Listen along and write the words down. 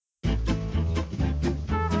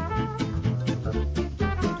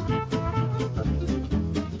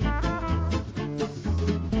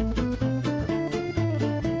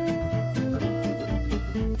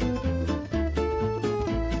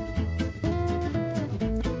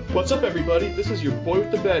What's up, everybody? This is your boy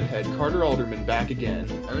with the bedhead, Carter Alderman, back again.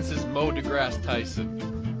 And this is Mo DeGrasse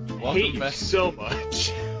Tyson. Hate you so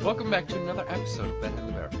much. Welcome back to another episode of Bedhead and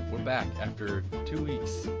the Bear. We're back after 2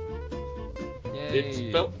 weeks.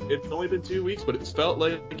 Yay! It's only been 2 weeks, but it's felt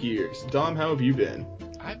like years. Dom, how have you been?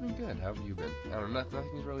 I've been good. How have you been? I don't know.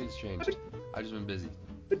 Nothing's really changed. I've just been busy.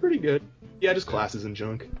 Been pretty good. Yeah, just classes and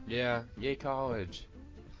junk. Yeah. Yay, college.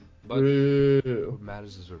 But what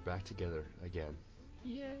matters is we're back together again.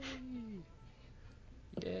 Yay!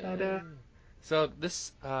 Yay! Ta-da. So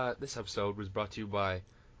this episode was brought to you by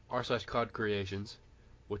r/Cloud Creations,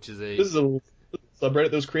 which is This is a subreddit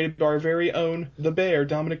that was created by our very own The Bear,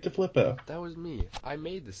 Dominic DeFlippo. That was me. I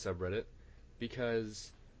made this subreddit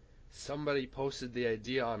because somebody posted the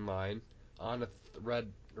idea online on a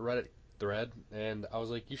Reddit thread, and I was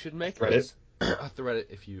like, you should make this. A Threadit,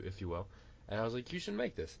 if you will. And I was like, you should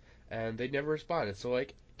make this. And they never responded, so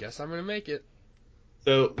guess I'm gonna make it.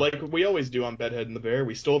 So, like we always do on Bedhead and the Bear,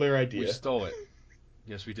 we stole their idea. We stole it.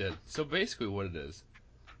 Yes, we did. So basically what it is,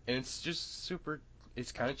 and it's just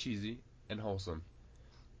it's kind of cheesy and wholesome,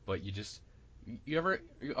 but you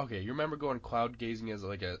remember going cloud gazing as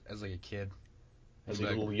a kid? As a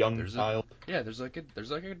little young child. There's like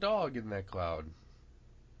a dog in that cloud.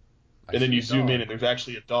 And then you zoom in and there's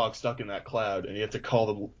actually a dog stuck in that cloud, and you have to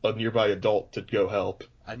call a nearby adult to go help.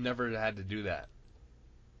 I never had to do that.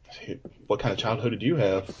 What kind of childhood did you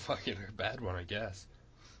have? Fucking a bad one, I guess.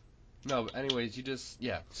 No, but anyways,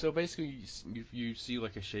 so basically you see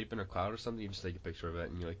like a shape in a cloud or something, you just take a picture of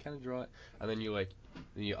it and you kind of draw it, and then you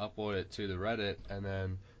upload it to the Reddit, and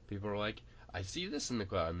then people are like, I see this in the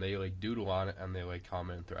cloud, and they doodle on it and they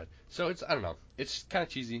comment in thread. So I don't know, it's kind of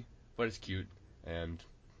cheesy, but it's cute and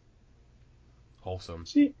wholesome,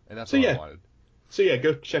 and that's what I wanted. So yeah,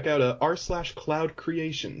 go check out r/Cloud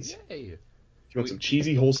Creations. Yay! If you want some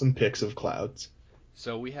cheesy, wholesome pics of clouds.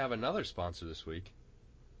 So we have another sponsor this week.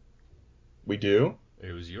 We do?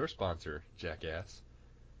 It was your sponsor, jackass.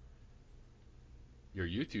 Your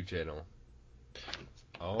YouTube channel.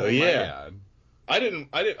 Oh yeah. My God. I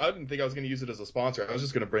didn't think I was going to use it as a sponsor. I was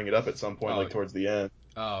just going to bring it up at some point, towards the end.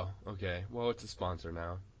 Oh, okay. Well, it's a sponsor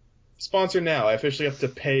now. Sponsor now. I officially have to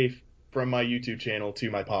pay from my YouTube channel to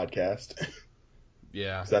my podcast.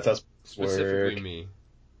 Yeah. That's how specifically me.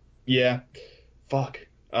 Yeah. Fuck.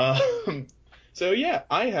 So yeah,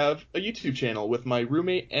 I have a YouTube channel with my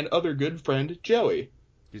roommate and other good friend Joey.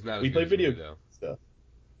 He's not. We play video stuff.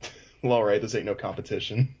 Well, all right, this ain't no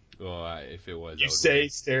competition. Well, if it was, you say,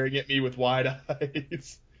 staring at me with wide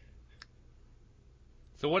eyes.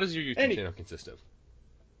 So, what does your YouTube channel consist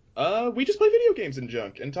of? We just play video games and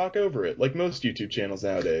junk and talk over it, like most YouTube channels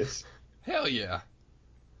nowadays. Hell yeah.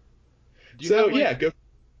 Go.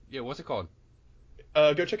 Yeah, what's it called?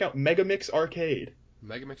 Go check out Megamix Arcade.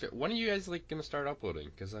 Megamix. When are you guys gonna start uploading?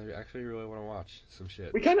 Because I actually really want to watch some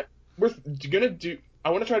shit. We're gonna do. I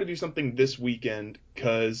want to try to do something this weekend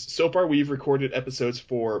because so far we've recorded episodes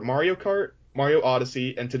for Mario Kart, Mario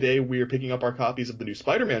Odyssey, and today we are picking up our copies of the new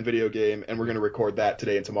Spider-Man video game, and we're gonna record that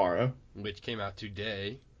today and tomorrow. Which came out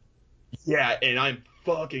today. Yeah, and I'm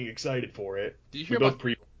fucking excited for it. Did you hear about?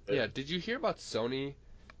 Yeah, did you hear about Sony,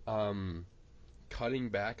 cutting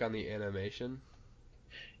back on the animation?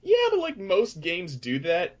 Yeah, but most games do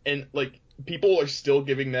that, and people are still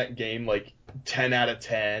giving that game 10 out of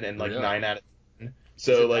 10 and really? 9 out of 10.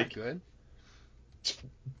 So that good?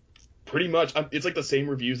 Pretty much, it's the same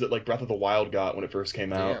reviews that Breath of the Wild got when it first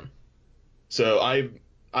came out. Damn. So I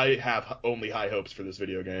have only high hopes for this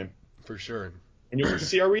video game. For sure. And you'll get to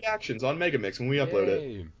see our reactions on Megamix when we upload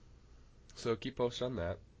it. So keep posted on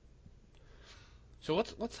that. So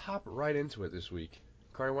let's hop right into it this week.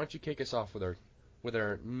 Carter, why don't you kick us off with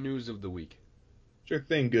our news of the week? Sure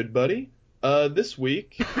thing, good buddy. This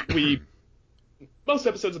week most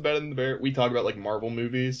episodes of Better Than the Bear, we talk about Marvel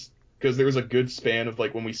movies, because there was a good span of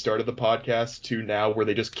when we started the podcast to now where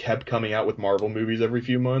they just kept coming out with Marvel movies every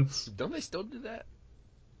few months. Don't they still do that?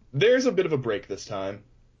 There's a bit of a break this time.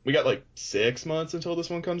 We got 6 months until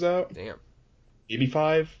this one comes out. Damn. Maybe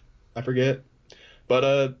 5, I forget.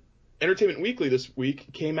 But Entertainment Weekly this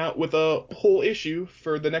week came out with a whole issue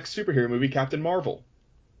for the next superhero movie, Captain Marvel.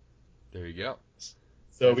 There you go.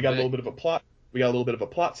 So we got a little bit of a plot. We got a little bit of a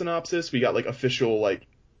plot synopsis. We got official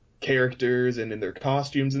characters and in their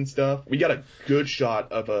costumes and stuff. We got a good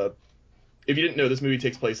shot of a. If you didn't know, this movie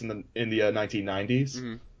takes place in the 1990s.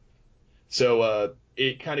 Mm-hmm. So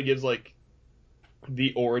it kind of gives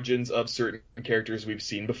the origins of certain characters we've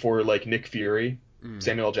seen before, like Nick Fury,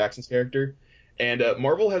 Samuel L. Jackson's character. And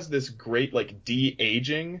Marvel has this great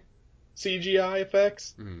de-aging CGI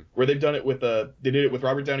effects where they've done it with they did it with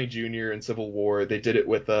Robert Downey Jr. in Civil War. They did it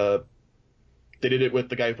with They did it with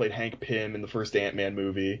the guy who played Hank Pym in the first Ant-Man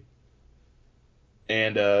movie,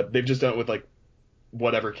 and they've just done it with like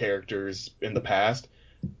whatever characters in the past.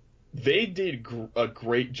 They did a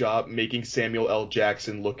great job making Samuel L.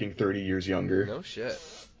 Jackson looking 30 years younger. No shit.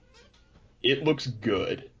 It looks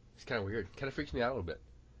good. It's kind of weird. Kind of freaks me out a little bit.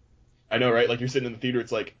 I know, right? Like you're sitting in the theater,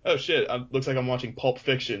 it's like, oh shit, looks like I'm watching Pulp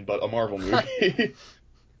Fiction, but a Marvel movie.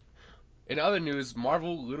 In other news,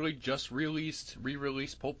 Marvel literally just re-released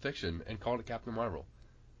Pulp Fiction and called it Captain Marvel.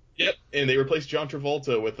 Yep, and they replaced John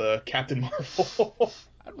Travolta with Captain Marvel.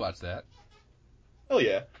 I'd watch that. Hell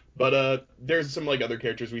yeah. But there's some like other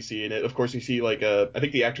characters we see in it. Of course, we see like I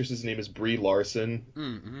think the actress's name is Brie Larson,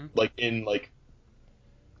 Mm-hmm. like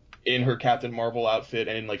in her Captain Marvel outfit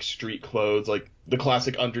and in like street clothes, like the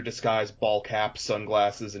classic under disguise ball cap,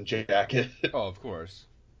 sunglasses, and jacket. Oh, of course.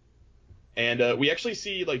 And we actually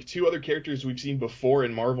see like two other characters we've seen before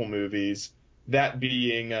in Marvel movies. That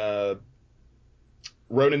being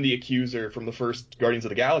Ronan the Accuser from the first Guardians of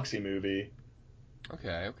the Galaxy movie,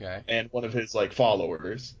 Okay. and one of his like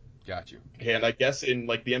followers. Got you. And I guess in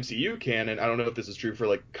like the MCU canon, I don't know if this is true for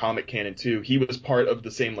like comic canon too. He was part of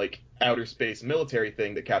the same like outer space military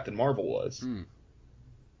thing that Captain Marvel was. Hmm.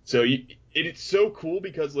 So it's so cool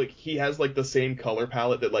because like he has like the same color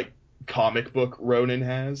palette that like comic book Ronan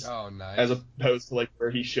has, Oh, nice. as opposed to like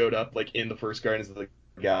where he showed up like in the first Guardians of the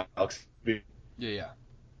Galaxy. Yeah.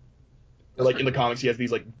 Or, like in the comics, he has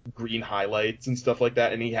these like green highlights and stuff like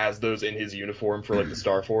that, and he has those in his uniform for like the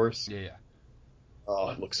Star Force. Yeah. Oh,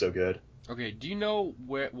 it looks so good. Okay, do you know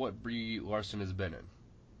what Brie Larson has been in?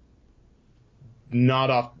 Not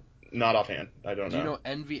offhand. I don't Do you know. know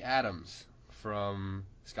Envy Adams from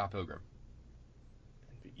Scott Pilgrim?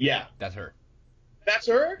 Yeah, That's her. that's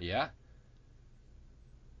her. Yeah.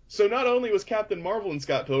 So not only was Captain Marvel in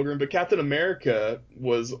Scott Pilgrim, but Captain America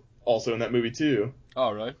was also in that movie too.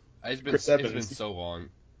 Oh, really? Chris It's been Evans. so long.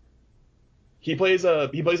 He plays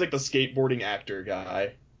like the skateboarding actor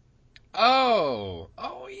guy. Oh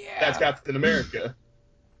That's yeah. Captain America.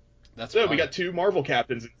 That's So we funny. got two Marvel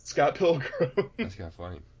captains in Scott Pilgrim. That's kind of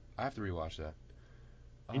funny. I have to rewatch that.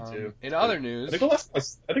 Me too. In other I think news,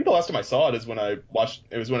 the last time I saw it is when I watched.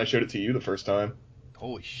 It was when I showed it to you the first time.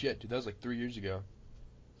 holy shit, dude, that was like 3 years ago.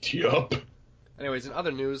 Yup. Anyways, in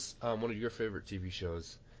other news, one of your favorite TV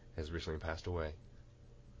shows has recently passed away.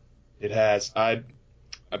 It has. I'm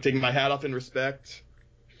taking my hat off in respect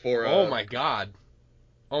for. Oh my god.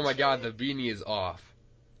 Oh my god, the beanie is off.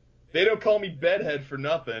 They don't call me bedhead for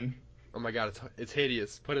nothing. Oh my god, it's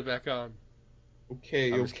hideous. Put it back on.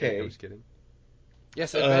 Okay, I'm just kidding. I'm okay. just kidding.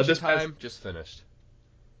 Yes, Adventure This past Time just finished.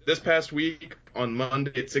 this past week on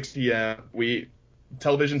Monday at 6 p.m.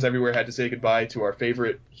 Televisions everywhere had to say goodbye to our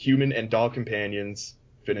favorite human and dog companions,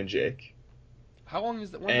 Finn and Jake. How long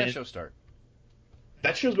is that? When did that And show start?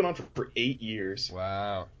 that show's been on for 8 years.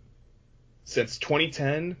 Wow. Since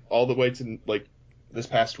 2010 all the way to like this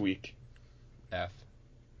past week. F.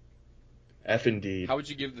 F indeed. How would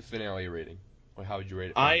you give the finale a rating? Or how would you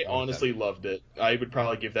rate it from I 1 to 10? honestly loved it. I would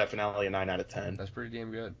probably give that finale a 9 out of 10. That's pretty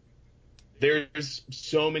damn good. There's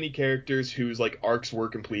so many characters whose like arcs were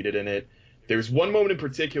completed in it. There's one moment in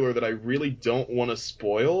particular that I really don't want to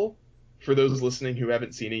spoil for those listening who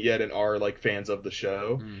haven't seen it yet and are like fans of the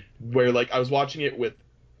show, where like I was watching it with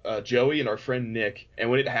Joey and our friend Nick, and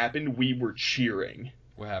when it happened, we were cheering.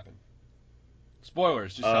 What happened?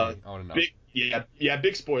 Spoilers, just tell me. I want to know.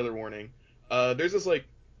 Big spoiler warning. There's this like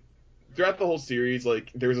throughout the whole series,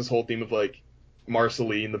 like there was this whole theme of like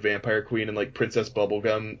Marceline, the Vampire Queen, and like Princess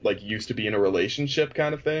Bubblegum like used to be in a relationship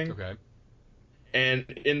kind of thing. Okay. And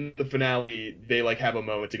in the finale, they like have a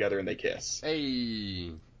moment together and they kiss.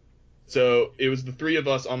 Hey. So it was the three of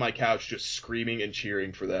us on my couch just screaming and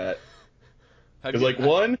cheering for that. Have Because you, like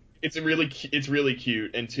one, it's really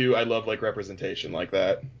cute, and two, I love like representation like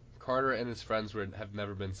that. Carter and his friends have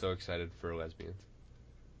never been so excited for lesbians.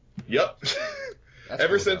 Yep. That's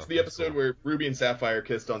Ever cool, since though. the That's episode cool. where Ruby and Sapphire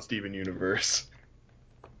kissed on Steven Universe.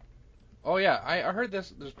 Oh yeah, I heard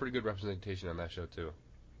there's pretty good representation on that show too.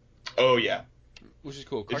 Oh yeah. Which is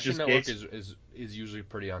cool. It's Cartoon just Network gays. is usually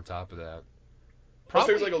pretty on top of that. Plus,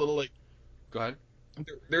 Probably. there's like a little like Go ahead.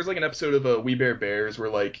 there's like an episode of We Bare Bears where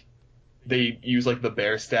like they use like the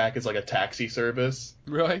bear stack as like a taxi service,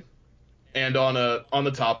 Really? and on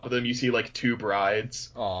the top of them you see like two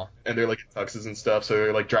brides, Aw. and they're like in tuxes and stuff, so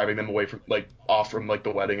they're like driving them away from like off from like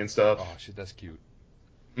the wedding and stuff. Oh shit, that's cute.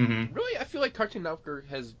 Mm-hmm. Really, I feel like Cartoon Network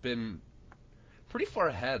has been pretty far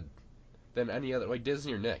ahead than any other, like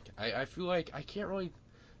Disney or Nick. I feel like I can't really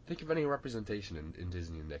think of any representation in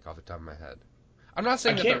Disney and Nick off the top of my head. I'm not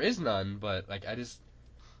saying that there is none, but like I just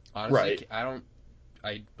honestly Right.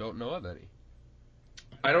 I don't know of any.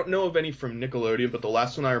 I don't know of any from Nickelodeon, but the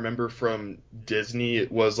last one I remember from Disney,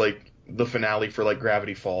 it was like the finale for like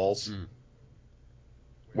Gravity Falls, Mm.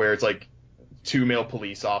 where it's like two male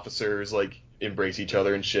police officers like embrace each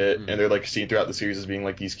other and shit, Mm. and they're like seen throughout the series as being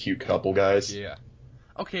like these cute couple guys. Yeah.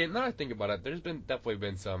 Okay, now I think about it, there's been definitely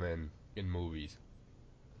been some in movies.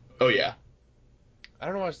 Oh yeah. I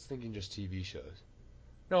don't know. I was thinking just TV shows.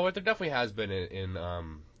 No, but there definitely has been in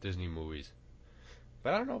Disney movies.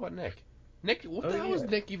 But I don't know about Nick. Nick, what Oh the hell does yeah.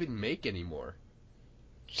 Nick even make anymore?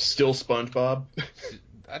 Still SpongeBob?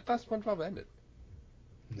 I thought SpongeBob ended.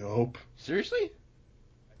 Nope. Seriously?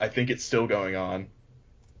 I think it's still going on.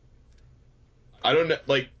 I don't know.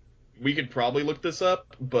 Like, we could probably look this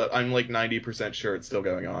up, but I'm like 90% sure it's still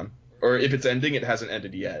going on. Or if it's ending, it hasn't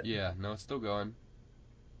ended yet. Yeah, no, it's still going.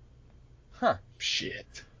 Huh.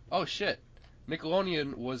 Shit. Oh shit.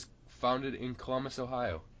 Nickelodeon was founded in Columbus,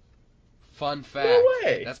 Ohio. Fun No fact.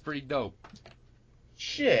 way. That's pretty dope.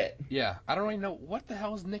 Shit. Yeah, I don't really know what the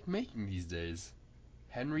hell is Nick making these days.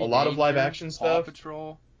 Henry A lot of live Danger, action Paw stuff.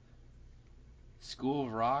 Patrol, School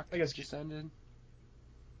of Rock I guess just ended.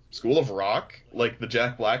 School of Rock, like the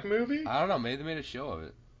Jack Black movie. I don't know. Maybe they made a show of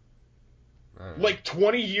it. I don't know. Like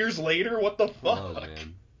 20 years later, what the Who knows, fuck?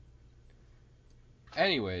 man?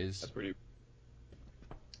 Anyways, That's pretty.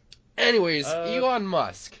 Uh, Elon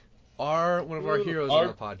Musk, one of our heroes on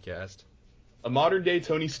the our podcast. a modern day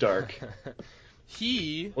Tony Stark.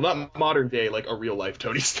 He, Well, not modern day, like a real life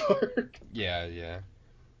Tony Stark. yeah.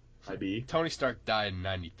 I be. Tony Stark died in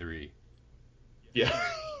 '93. Yeah.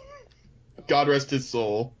 God rest his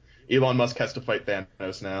soul. Elon Musk has to fight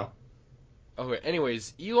Thanos now. Okay.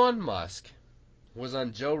 Anyways, Elon Musk was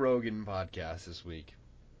on Joe Rogan podcast this week,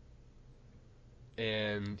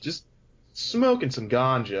 and Just smoking some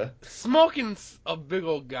ganja. smoking a big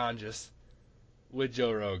old ganjas with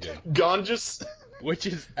Joe Rogan, Ganjas? which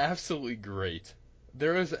is absolutely great.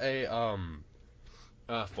 There was a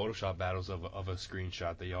Photoshop battles of a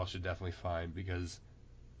screenshot that y'all should definitely find because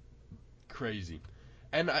crazy.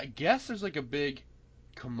 And I guess there's like a big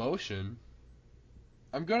commotion.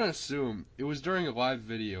 I'm gonna assume it was during a live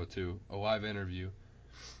video too, a live interview.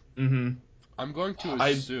 Mm-hmm. I'm going to I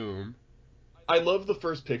assume. I love the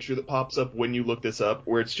first picture that pops up when you look this up,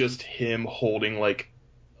 where it's just him holding like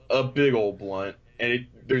a big old blunt, and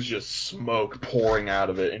there's just smoke pouring out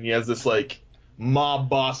of it, and he has this like mob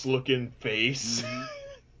boss looking face. Hmm.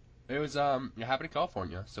 It happened in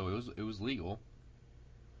California, so it was legal.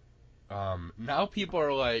 Now people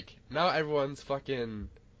are like, now everyone's fucking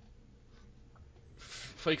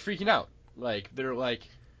like freaking out. Like they're like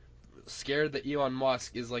scared that Elon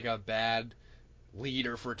Musk is like a bad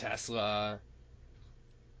leader for Tesla.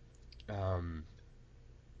 Um,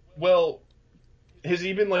 Well, has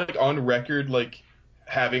he been like on record like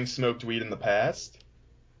having smoked weed in the past?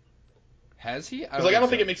 has he? I Because don't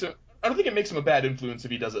like think so. I don't think it makes him a bad influence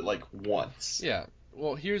if he does it like once. Yeah.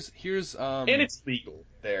 Well, here's And it's legal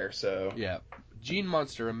there, so yeah. Gene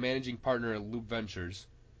Munster, a managing partner at Loop Ventures,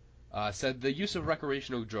 said the use of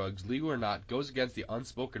recreational drugs, legal or not, goes against the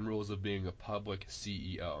unspoken rules of being a public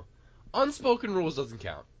CEO. Unspoken rules doesn't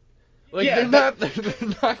count. Like yeah, they're that not they're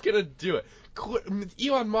not gonna do it.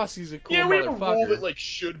 Elon Musk is a cool yeah, we have a rule that motherfucker. like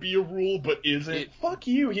should be a rule but isn't. It Fuck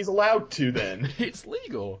you, he's allowed to then. it's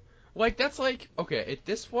legal. Like that's like okay, at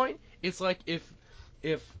this point, it's like if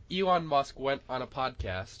Elon Musk went on a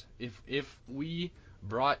podcast, if we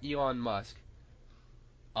brought Elon Musk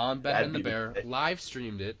on That'd Behind the be the Bear, live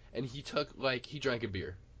streamed it, and he drank a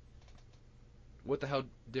beer. What the hell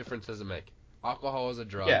difference does it make? Alcohol is a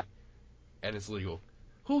drug, yeah. and it's legal.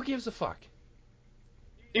 Who gives a fuck?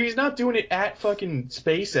 If he's not doing it at fucking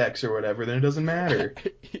SpaceX or whatever, then it doesn't matter.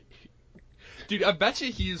 Dude, I bet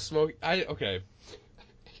you he's smoking. Okay.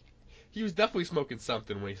 He was definitely smoking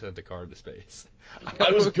something when he sent the car into space.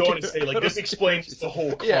 I was going to care- say, I like, this don't explains care. the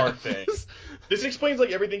whole Yeah. car thing. This explains,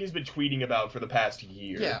 like, everything he's been tweeting about for the past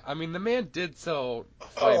year. Yeah, I mean, the man did sell Oh,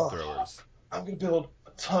 flamethrowers. I'm going to build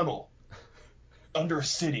a tunnel under a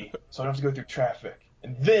city so I don't have to go through traffic.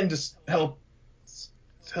 And then just help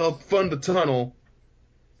fund the tunnel,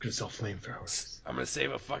 I'm going to sell flamethrowers. I'm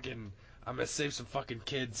gonna save some fucking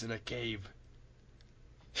kids in a cave.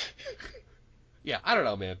 Yeah, I don't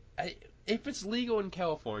know, man. If it's legal in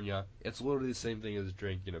California, it's literally the same thing as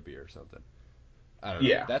drinking a beer or something. I don't know.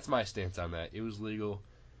 Yeah. That's my stance on that. It was legal.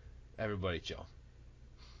 Everybody chill.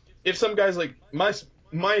 If some guy's like, my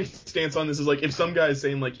stance on this is like, if some guy's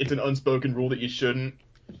saying like it's an unspoken rule that you shouldn't,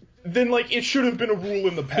 then like it should have been a rule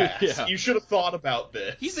in the past. Yeah. You should have thought about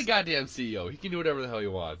this. He's the goddamn CEO. He can do whatever the hell he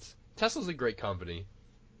wants. Tesla's a great company,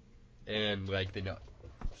 and like they know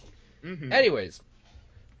it. Mm-hmm. Anyways,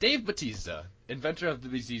 Dave Bautista, inventor of the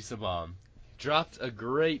Batista bomb, dropped a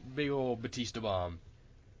great big old Batista bomb.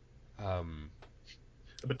 A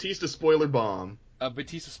Batista spoiler bomb. A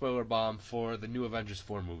Batista spoiler bomb for the new Avengers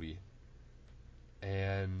 4 movie.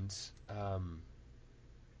 And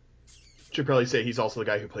Should probably say he's also the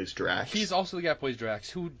guy who plays Drax. he's also the guy who plays Drax,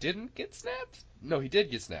 who didn't get snapped? No, he did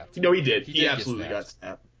get snapped. No, he did. He He did absolutely get got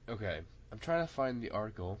snapped. Okay, I'm trying to find the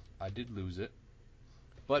article. I did lose it.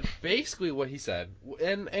 But basically what he said,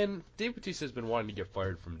 and Dave Bautista has been wanting to get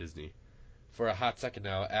fired from Disney for a hot second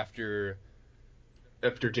now after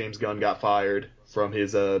James Gunn got fired from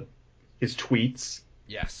his tweets.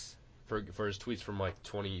 yes, for his tweets from like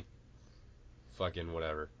 20 fucking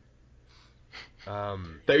whatever. They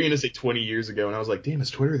were gonna say 20 years ago, and I was like, damn,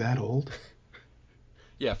 is Twitter that old?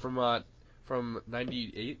 Yeah, from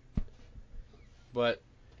 98. But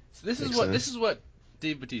so this is what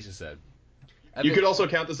Dave Bautista said. You could also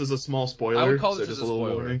count this as a small spoiler. I would call this so as just a little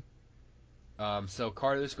spoiler. warning. So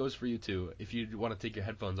Carter, this goes for you too. If you want to take your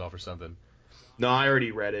headphones off or something. No, I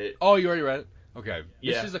already read it. Oh, you already read it? Okay.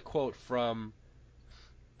 Yeah. This is a quote from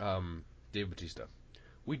Dave Bautista.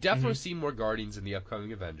 We definitely see more Guardians in the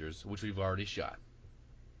upcoming Avengers, which we've already shot.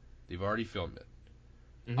 They've already filmed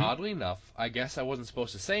it. Oddly enough, I guess I wasn't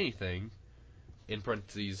supposed to say anything. In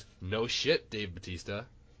parentheses, no shit, Dave Bautista.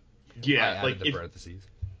 Yeah, I added like the parentheses.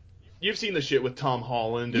 You've seen the shit with Tom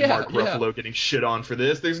Holland and Mark Ruffalo getting shit on for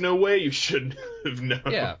this. There's no way you shouldn't have known.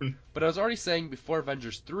 Yeah, but I was already saying before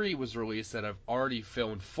Avengers 3 was released that I've already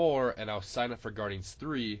filmed 4 and I'll sign up for Guardians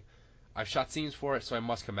 3. I've shot scenes for it, so I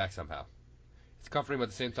must come back somehow. It's comforting, but at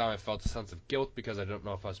the same time I felt a sense of guilt because I don't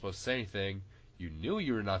know if I was supposed to say anything. You knew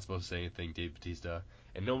you were not supposed to say anything, Dave Bautista,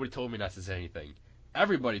 and nobody told me not to say anything.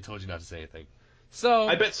 Everybody told you not to say anything. So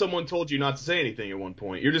I bet someone told you not to say anything at one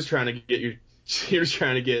point. You're just trying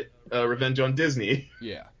to get revenge on Disney.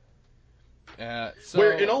 Yeah.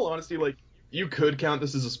 Where, in all honesty, like, you could count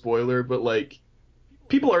this as a spoiler, but, like,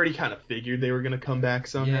 people already kind of figured they were going to come back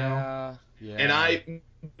somehow. Yeah. And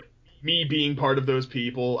me being part of those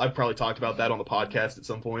people, I've probably talked about that on the podcast at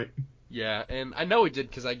some point. Yeah, and I know we did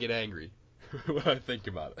because I get angry when I think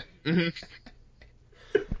about it.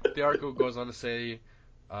 Mm-hmm. The article goes on to say,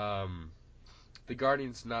 the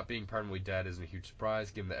Guardians not being permanently dead isn't a huge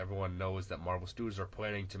surprise, given that everyone knows that Marvel Studios are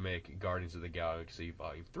planning to make Guardians of the Galaxy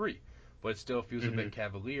Volume 3. But it still feels a bit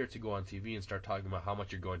cavalier to go on TV and start talking about how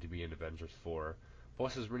much you're going to be in Avengers 4.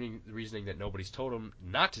 Plus, his reasoning that nobody's told him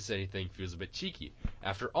not to say anything feels a bit cheeky.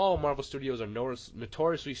 After all, Marvel Studios are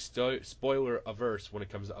notoriously spoiler-averse when it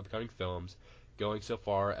comes to upcoming films, going so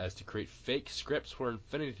far as to create fake scripts for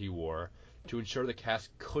Infinity War to ensure the cast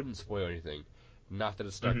couldn't spoil anything. Not that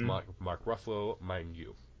it stuck Mark Ruffalo, mind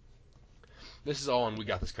you. This is all on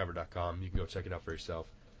WeGotThisCovered.com. You can go check it out for yourself.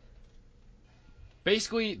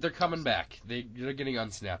 Basically, they're coming back. They're getting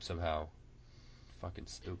unsnapped somehow. Fucking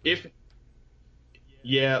stupid.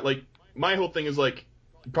 Yeah, like, my whole thing is, like,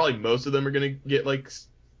 probably most of them are going to get, like,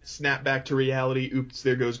 snapped back to reality. Oops,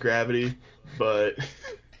 there goes gravity. But,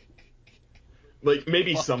 like,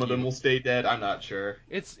 maybe some of them will stay dead. I'm not sure.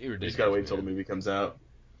 It's ridiculous. You just gotta wait until the movie comes out.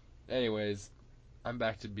 Anyways, I'm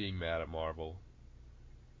back to being mad at Marvel.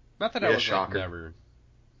 Not that I was like, never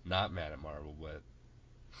not mad at Marvel, but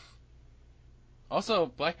also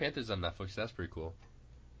Black Panther's on Netflix. That's pretty cool.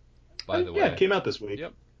 By the way, yeah, it came out this week.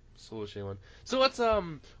 Yep, Solution one. So let's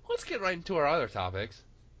get right into our other topics.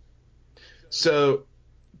 So,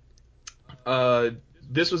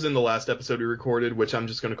 this was in the last episode we recorded, which I'm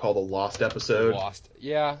just gonna call the Lost episode.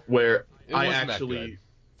 Yeah. Where it I wasn't actually. That good.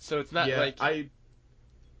 So it's not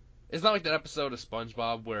It's not like that episode of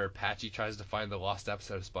SpongeBob where Patchy tries to find the lost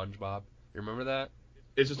episode of SpongeBob. You remember that?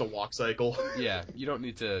 It's just a walk cycle. Yeah, you don't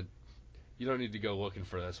need to go looking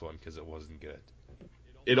for this one because it wasn't good.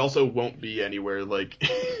 It also won't be anywhere, like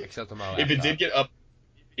except on my laptop.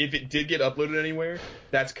 If it did get uploaded anywhere,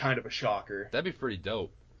 that's kind of a shocker. That'd be pretty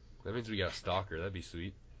dope. That means we got a stalker. That'd be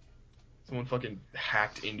sweet. Someone fucking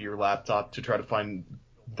hacked into your laptop to try to find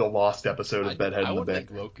the lost episode of Bedhead in the Bank. I would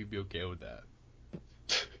think Loki be okay with that.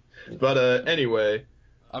 But anyway,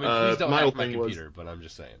 I mean, please don't hack my computer. But I'm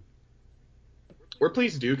just saying. Or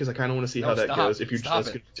please do, because I kind of want to see how that goes. If you're knock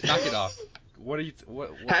it off. What are you?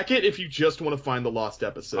 What? Hack it if you just want to find the lost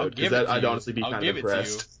episode. Because I'd honestly be kind of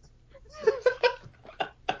impressed.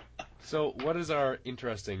 So, what is our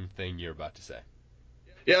interesting thing you're about to say?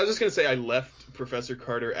 Yeah, I was just gonna say I left Professor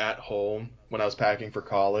Carter at home when I was packing for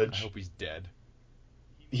college. I hope he's dead.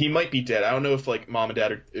 He might be dead. I don't know if like mom and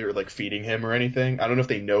dad are like feeding him or anything. I don't know if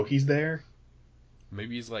they know he's there.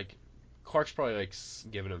 Maybe he's like Clark's probably like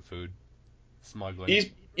giving him food,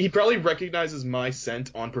 smuggling. He probably recognizes my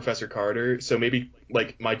scent on Professor Carter, so maybe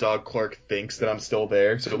like my dog Clark thinks that I'm still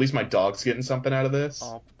there. So at least my dog's getting something out of this.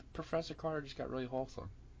 Oh, Professor Carter just got really wholesome.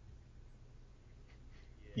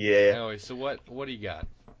 Yeah. Anyway, so what do you got?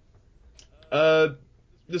 Uh,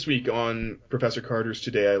 this week on Professor Carter's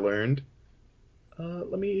Today I Learned.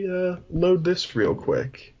 Let me load this real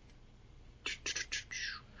quick.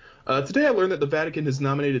 Today I learned that the Vatican has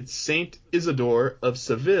nominated Saint Isidore of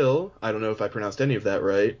Seville, I don't know if I pronounced any of that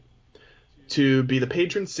right, to be the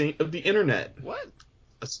patron saint of the internet. What?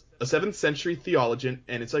 A 7th century theologian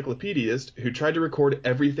and encyclopedist who tried to record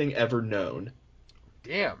everything ever known.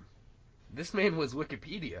 Damn. This man was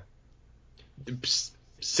Wikipedia.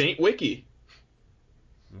 Saint Wiki.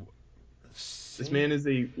 This man is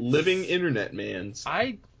a living internet man.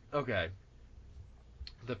 Okay.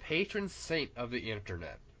 The patron saint of the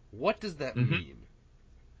internet. What does that Mm-hmm. mean?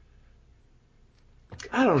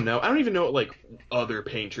 I don't know. I don't even know what like other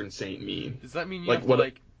patron saint mean. Does that mean you Like have to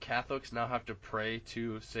what? Catholics now have to pray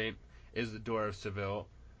to Saint Isidore of Seville,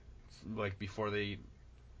 like before they,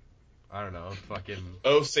 I don't know, fucking.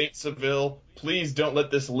 Oh, Saint Seville, please don't let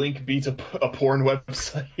this link be to a porn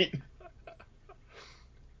website.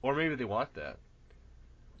 Or maybe they want that.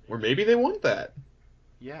 Or maybe they want that.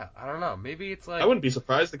 Yeah, I don't know. Maybe it's I like wouldn't be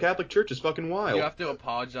surprised. The Catholic Church is fucking you wild. have to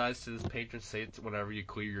apologize to this patron saint whenever you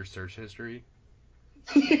clear your search history,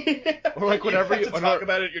 or like You whenever have you to talk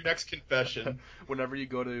about it at your next confession. whenever you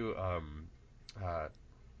go to uh,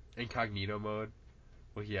 incognito mode,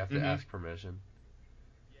 like you have to Hmm. ask permission.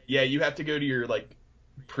 Yeah, you have to go to your like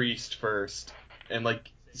priest first and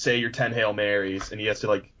like say your 10 Hail Marys, and he has to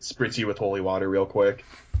like spritz you with holy water real quick.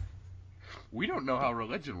 We don't know how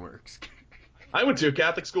religion works. I went to a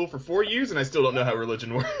Catholic school for 4 years, and I still don't know how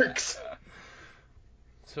religion works.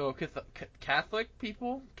 So Catholic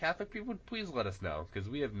people, please let us know because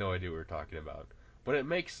we have no idea what we're talking about. But it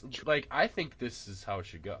makes like I think this is how it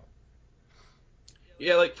should go.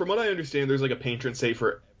 Yeah, like from what I understand, there's like a patron saint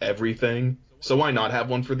for everything. So why not have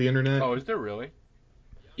one for the internet? Oh, is there really?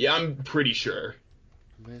 Yeah, I'm pretty sure.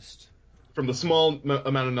 List. From the small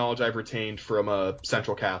amount of knowledge I've retained from a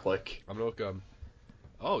Central Catholic. I'm gonna look.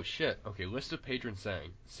 Oh shit. Okay, list of patron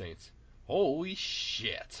saints. Holy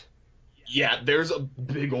shit. Yeah, there's a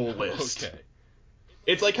big old list. Okay.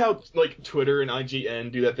 It's like how like Twitter and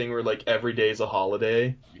IGN do that thing where like every day is a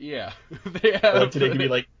holiday. Yeah, they Or like have today could be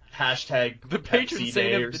like hashtag the patron Pepsi saint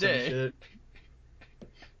Day of or the some day. shit.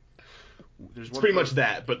 There's It's one pretty for much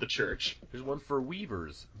that, but the church. there's one for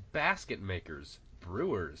weavers, basket makers,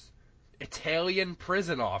 brewers, Italian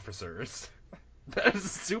prison officers. That is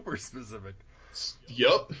super specific.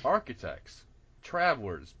 Yup. Architects,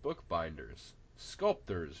 travelers, bookbinders,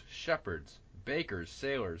 sculptors, shepherds, bakers,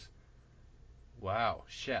 sailors. Wow,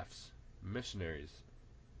 chefs, missionaries,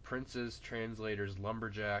 princes, translators,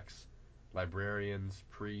 lumberjacks, librarians,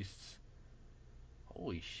 priests.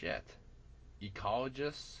 Holy shit.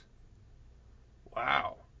 Ecologists.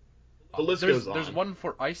 Wow. The list There's goes there's on. one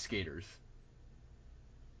for ice skaters,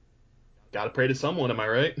 Gotta pray to someone, am I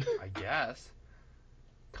right? I guess.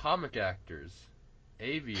 Comic actors,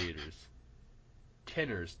 aviators,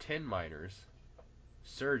 tinners, tin miners,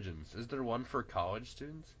 surgeons. Is there one for college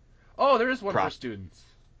students? Oh, there is one for Prop. students.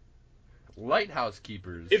 Lighthouse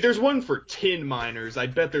keepers. If there's one for tin miners, I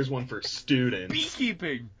bet there's one for students.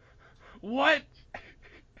 Beekeeping. What?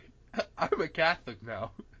 I'm a Catholic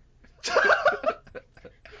now.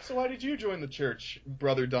 So why did you join the church,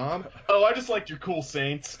 Brother Dom? Oh, I just liked your cool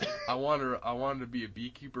saints. I wanted to be a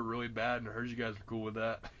beekeeper really bad, and I heard you guys were cool with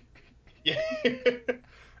that. Yeah.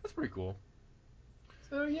 That's pretty cool.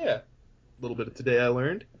 So yeah, a little bit of Today I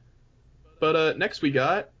Learned. But next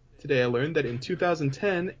Today I learned that in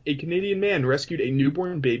 2010, a Canadian man rescued a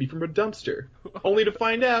newborn baby from a dumpster, only to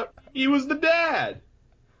find out he was the dad.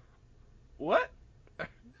 What?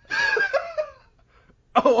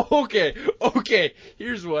 Oh, okay. Okay,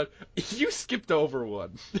 here's one. You skipped over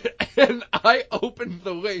one. And I opened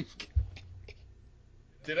the link.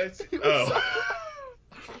 Did I see? It was Oh.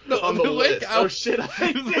 the, On the link list. Oh shit,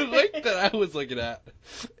 I the did. link that I was looking at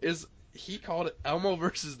is he called it Elmo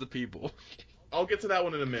versus the People. I'll get to that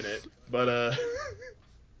one in a minute, but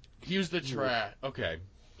Here's the trash. Okay.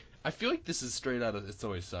 I feel like this is straight out of It's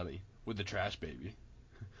Always Sunny with the trash baby.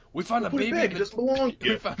 We found well, a put it baby in back. It doesn't belong to we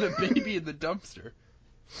you. found a baby in the dumpster.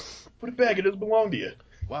 Put it back. It doesn't belong to you.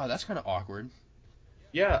 Wow, that's kind of awkward.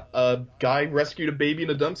 Yeah, a guy rescued a baby in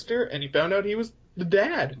a dumpster, and he found out he was the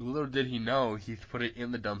dad. Little did he know he put it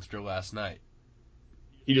in the dumpster last night.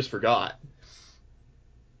 He just forgot.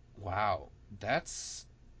 Wow, that's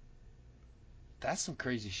some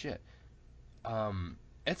crazy shit.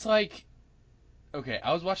 It's like okay,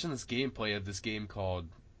 I was watching this gameplay of this game called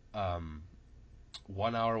um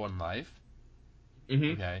 1 Hour 1 Life.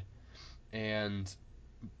 Mm-hmm. Okay, and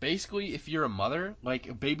basically, if you're a mother,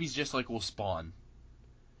 like, babies just, like, will spawn.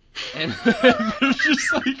 And there's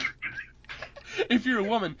just, like, if you're a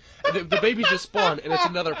woman, the babies just spawn, and it's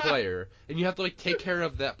another player. And you have to, like, take care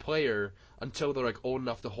of that player until they're, like, old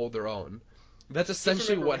enough to hold their own. That's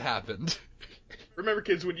essentially what happened. Remember,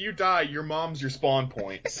 kids, when you die, your mom's your spawn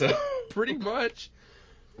point, so... Pretty much.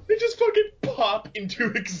 They just fucking pop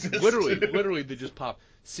into existence. Literally, they just pop.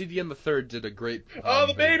 CDN the Third did a great... oh,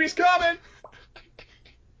 the baby's coming!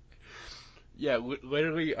 Yeah,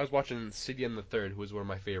 literally, I was watching CDN the Third, who was one of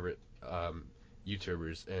my favorite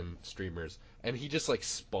YouTubers and streamers, and he just, like,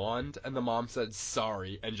 spawned, and the mom said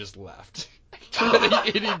sorry, and just left. and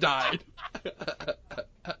he died.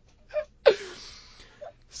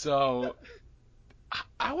 So,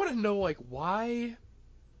 I want to know, like, why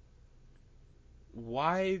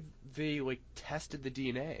they, like, tested the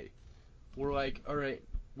DNA. We're like, alright,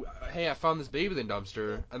 hey, I found this baby in the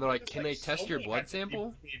dumpster, and they're like, can they test your blood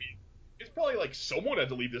sample? It's probably like someone had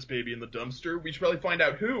to leave this baby in the dumpster. We should probably find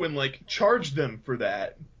out who and, like, charge them for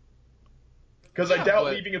that. Because I doubt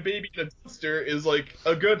leaving a baby in a dumpster is, like,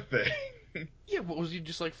 a good thing. Yeah, but was he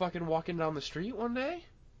just, like, fucking walking down the street one day?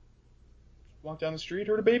 Walked down the street,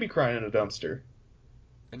 heard a baby crying in a dumpster.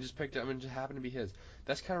 And just picked it up and it just happened to be his.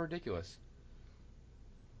 That's kind of ridiculous.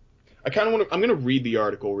 I kind of want to... I'm going to read the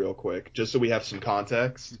article real quick, just so we have some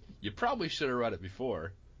context. You probably should have read it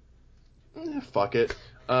before. Fuck it.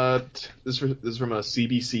 This is from a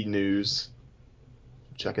CBC News.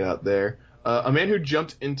 Check it out there. A man who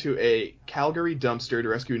jumped into a Calgary dumpster to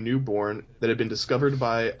rescue a newborn that had been discovered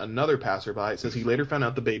by another passerby says he later found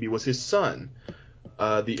out the baby was his son.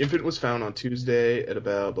 The infant was found on Tuesday at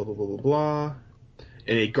about blah, blah, blah, blah, blah,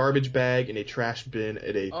 in a garbage bag in a trash bin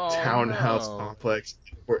at a townhouse complex.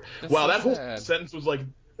 Wow, that whole sentence was like,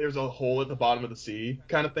 there's a hole at the bottom of the sea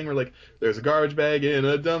kind of thing, where, like, there's a garbage bag in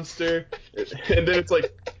a dumpster, and then it's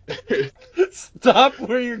like... Stop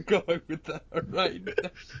where you're going with that right now.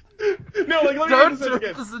 No, like, let me don't turn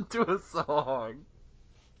this into a song.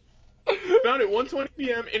 Found at 1:20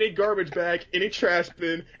 p.m. in a garbage bag in a trash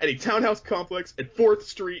bin at a townhouse complex at 4th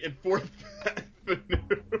Street and 4th Avenue.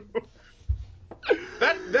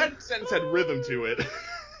 That sentence had rhythm to it.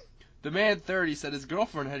 The man 30 said his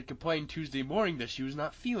girlfriend had complained Tuesday morning that she was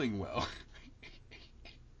not feeling well.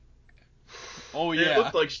 Oh, yeah. It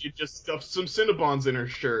looked like she just stuffed some Cinnabons in her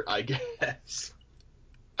shirt, I guess.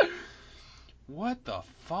 What the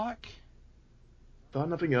fuck? Thought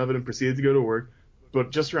nothing of it and proceeded to go to work. But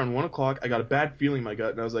just around 1 o'clock, I got a bad feeling in my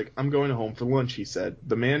gut, and I was like, I'm going home for lunch, he said.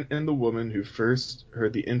 The man and the woman who first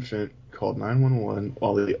heard the infant called 911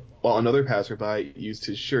 while another passerby used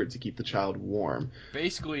his shirt to keep the child warm.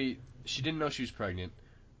 Basically, she didn't know she was pregnant.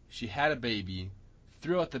 She had a baby,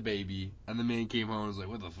 threw out the baby, and the man came home and was like,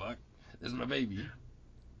 what the fuck? This is my baby.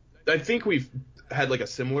 I think we've had, like, a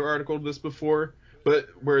similar article to this before, but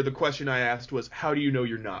where the question I asked was, how do you know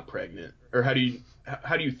you're not pregnant? Or how do you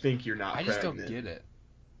think you're not pregnant? I just don't get it.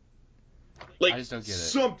 Like, I just don't get it.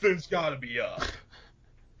 Something's gotta be up.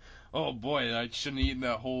 Oh boy, I shouldn't have eaten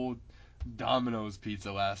that whole Domino's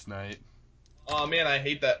pizza last night. Oh man, I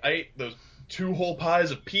hate that. I ate those 2 whole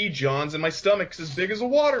pies of P. Johns and my stomach's as big as a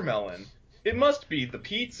watermelon. It must be the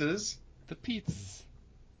pizzas. The pizzas.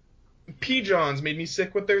 P. Johns made me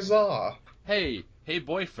sick with their za. Hey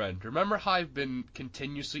boyfriend, remember how I've been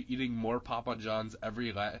continuously eating more Papa John's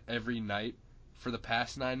every night for the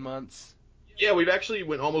past 9 months? Yeah, we've actually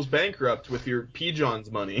went almost bankrupt with your P. Johns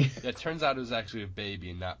money. Yeah, it turns out it was actually a baby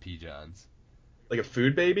and not P. John's. Like a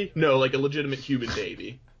food baby? No, like a legitimate human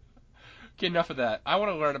baby. Okay, enough of that. I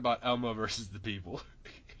want to learn about Elmo versus the people.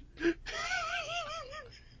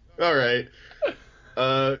 Alright.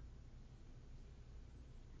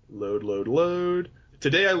 Load.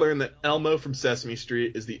 Today I learned that Elmo from Sesame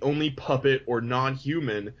Street is the only puppet or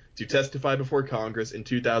non-human to testify before Congress in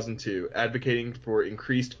 2002, advocating for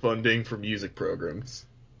increased funding for music programs.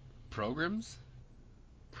 Programs?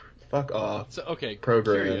 Fuck off. So, okay,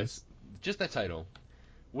 Programs. Curious. Just that title.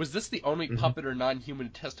 Was this the only puppet or non-human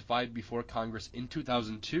to testify before Congress in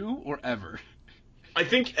 2002 or ever? I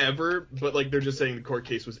think ever, but, like, they're just saying the court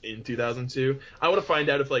case was in 2002. I want to find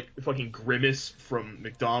out if, like, fucking Grimace from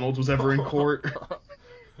McDonald's was ever in court.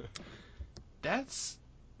 That's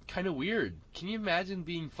kind of weird. Can you imagine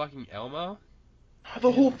being fucking Elmo?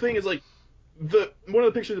 The whole thing is, like, one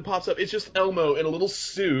of the pictures that pops up, it's just Elmo in a little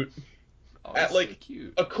suit at, like, so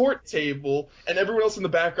cute. A court table, and everyone else in the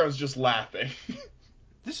background is just laughing.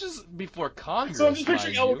 This is before Congress. So I'm just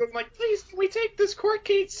picturing Elmo going like, please, can we take this court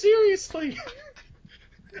case seriously?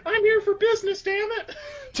 I'm here for business, damn it.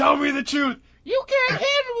 Tell me the truth. You can't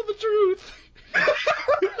handle the truth.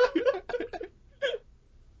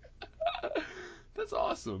 That's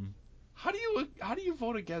awesome. How do you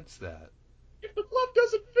vote against that? If the glove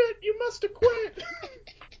doesn't fit, you must acquit.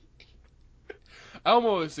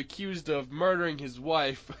 Elmo is accused of murdering his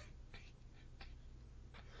wife.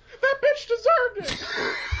 That bitch deserved it.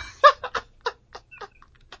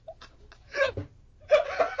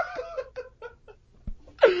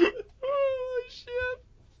 Oh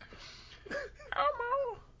shit!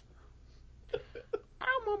 Elmo,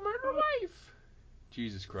 Elmo murder wife.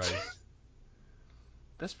 Jesus Christ,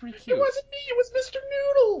 that's pretty It cute. wasn't me. It was Mr.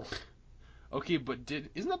 Noodle. Okay, but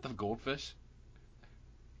isn't that the goldfish?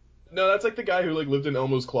 No, that's like the guy who like lived in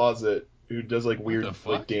Elmo's closet, who does like What the weird like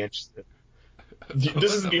fuck? dance. This What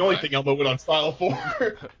is the the only fuck? thing Elmo went on file for.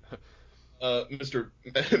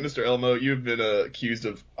 Mr. Elmo, you've been accused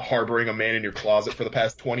of harboring a man in your closet for the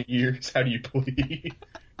past 20 years. How do you plead?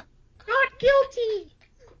 Not guilty.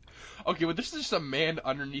 Okay, but this is just a man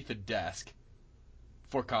underneath a desk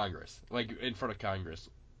for Congress, like in front of Congress.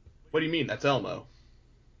 What do you mean? That's Elmo.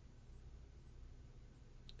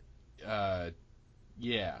 Uh,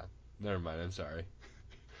 yeah. Never mind. I'm sorry.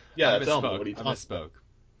 Yeah, I that's Elmo. What misspoke. are you I talking about? misspoke.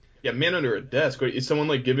 Yeah, man under a desk. Wait, is someone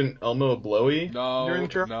like giving Elmo a blowy during the No,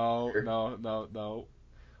 trial? no, no, no, no.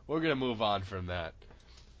 We're gonna move on from that.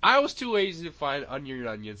 I was too lazy to find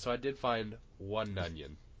onion, so I did find one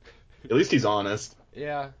onion. At least he's honest.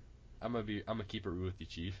 Yeah, I'm gonna keep it real with you,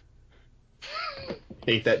 Chief.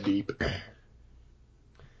 Ain't that deep.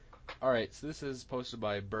 All right, so this is posted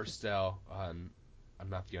by Burstel on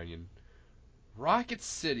I'm not the onion. Rocket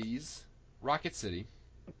City,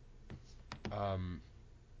 um,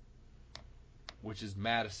 which is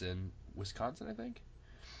Madison, Wisconsin, I think.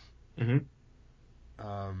 Hmm.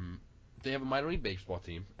 Um, they have a minor league baseball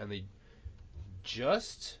team, and they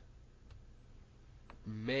just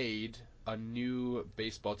made a new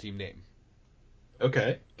baseball team name.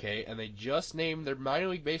 Okay. Okay, and they just named their minor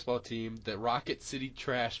league baseball team the Rocket City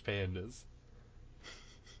Trash Pandas.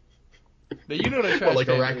 Now you know what a What, trash like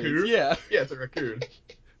a panda is, raccoon? yeah. Yeah, it's a raccoon.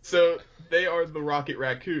 So they are the Rocket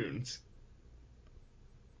Raccoons.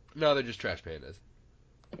 No, they're just trash pandas.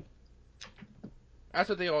 That's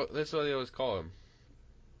what they always call them.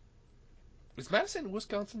 Is Madison,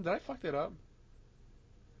 Wisconsin? Did I fuck that up?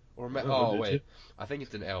 Oh, Oh did you? wait, I think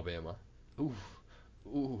it's in Alabama. Ooh,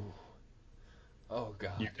 ooh, oh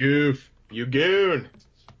You god. goof. You goon.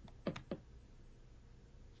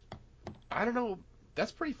 I don't know.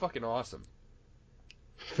 That's pretty fucking awesome.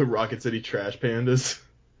 The Rocket City Trash Pandas.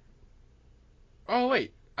 Oh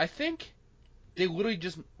wait, I think they literally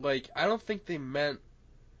just I don't think they meant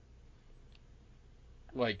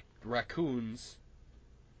like raccoons.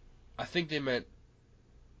 I think they meant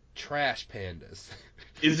trash pandas.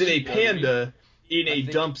 Is it a You know what I mean? panda in I a think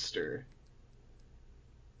dumpster?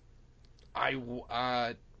 I oh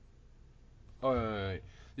wait, wait, wait.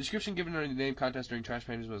 The description given during the name contest during Trash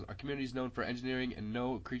Pandas was our community is known for engineering and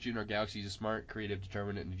no creature in our galaxy is smart, creative,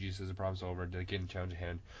 determined, and Jesus as a problem solver, dedicated and challenge at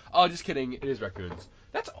hand. Oh, just kidding. It is raccoons.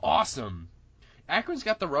 That's awesome. Akron's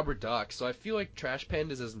got the rubber duck, so I feel like Trash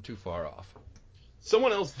Pandas isn't too far off.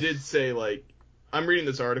 Someone else did say, like, I'm reading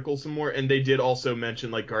this article some more, and they did also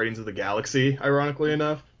mention, like, Guardians of the Galaxy, ironically Mm-hmm.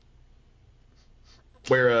 enough,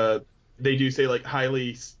 where they do say, like,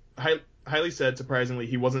 highly said, surprisingly,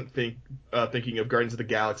 he wasn't thinking of Guardians of the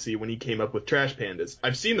Galaxy when he came up with Trash Pandas.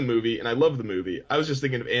 I've seen the movie, and I love the movie. I was just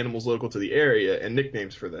thinking of animals local to the area and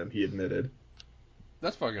nicknames for them, he admitted.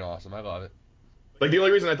 That's fucking awesome. I love it. Like, the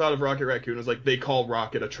only reason I thought of Rocket Raccoon was, like, they call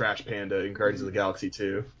Rocket a trash panda in Guardians of Mm-hmm. the Galaxy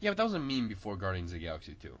too. Yeah, but that was a meme before Guardians of the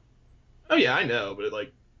Galaxy 2. Oh, yeah, I know, but it,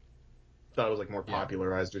 like, thought it was, like, more Yeah.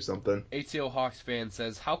 popularized or something. ATO Hawks fan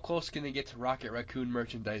says, how close can they get to Rocket Raccoon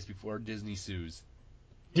merchandise before Disney sues?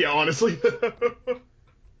 Yeah, honestly.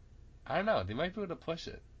 I don't know. They might be able to push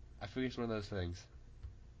it. I feel it's one of those things.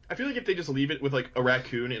 I feel like if they just leave it with like a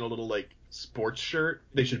raccoon in a little like sports shirt,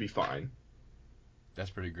 they should be fine. That's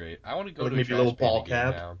pretty great. I want to Or go like to a maybe a little Trash Panda ball game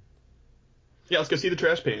cap. now. Yeah, let's go see the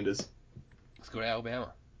trash pandas. Let's go to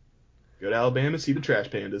Alabama. Go to Alabama, see the trash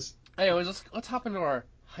pandas. Anyways, let's hop into our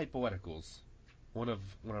hypotheticals. One of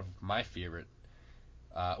my favorite.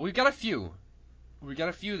 We've got a few. We got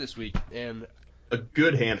a few this week, and A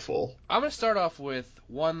good handful. I'm gonna start off with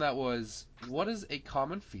one that was: what is a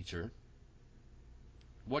common feature?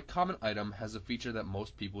 What common item has a feature that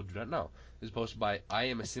most people do not know? This is posted by I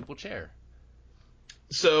Am a Simple Chair.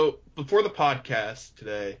 So before the podcast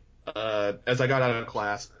today, as I got out of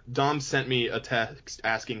class, Dom sent me a text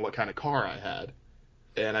asking what kind of car I had,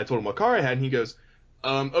 and I told him what car I had, and he goes,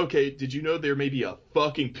 okay, did you know there may be a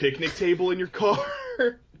fucking picnic table in your car?"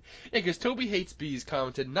 Yeah, because Toby Hates Bees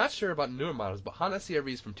commented, not sure about newer models, but Honda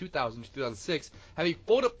CRVs from 2000 to 2006 have a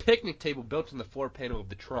fold-up picnic table built in the floor panel of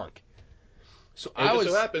the trunk. So And it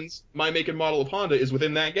just so happens my make and model of Honda is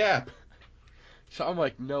within that gap. So I'm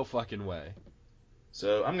like, no fucking way.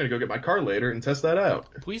 So I'm gonna go get my car later and test that out.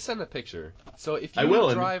 Please send a picture. So if I you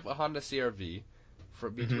will. drive a Honda CR-V for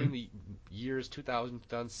Mm-hmm. between the years 2000 and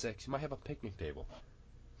 2006, you might have a picnic table.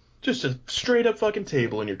 Just a straight up fucking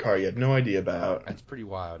table in your car you had no idea about. That's pretty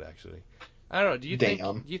wild, actually. I don't know.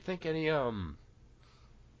 Damn. Do you think any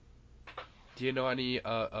do you know any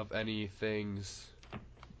of any things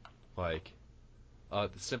like the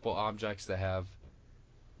simple objects that have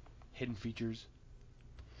hidden features?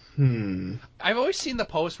 Hmm. I've always seen the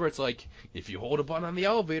post where it's like, if you hold a button on the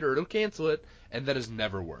elevator, it'll cancel it, and that has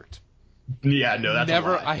never worked. Yeah, no, that's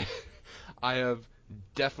Never. a lie. I have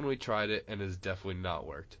definitely tried it, and it has definitely not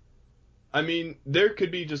worked. I mean, there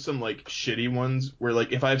could be just some like shitty ones where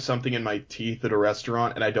like if I have something in my teeth at a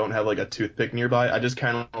restaurant and I don't have like a toothpick nearby, I just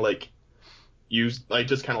kind of like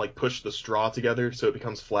push the straw together so it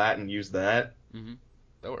becomes flat and use that. Mm-hmm.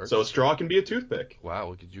 That works. So a straw can be a toothpick. Wow,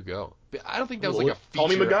 look at you go. But I don't think that was Well, like a call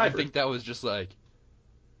me feature. I MacGyver. think that was just like,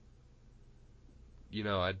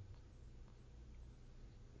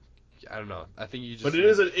 I don't know. I think you just. But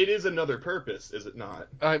it is another purpose, is it not?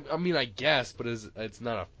 I mean, I guess, but it's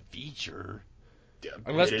not a feature. Yeah,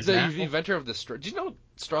 Unless it is the now. inventor of the straw. Did you know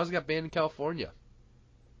straws got banned in California?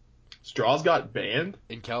 Straws got banned?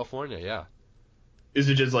 In California, yeah. Is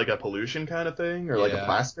it just like a pollution kind of thing or like a Yeah.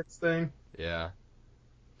 plastics thing? Yeah.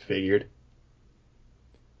 Figured.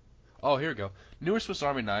 Oh, here we go. Newer Swiss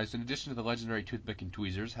Army knives, in addition to the legendary toothpick and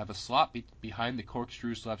tweezers, have a slot behind the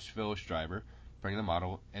corkscrew/Phillips driver, bring the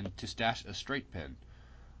model, and to stash a straight pin.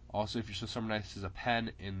 Also, if your Swiss Army knife has a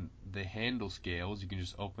pen in the handle scales, you can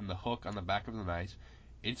just open the hook on the back of the knife,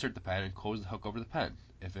 insert the pen, and close the hook over the pen.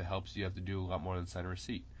 If it helps, you have to do a lot more than sign a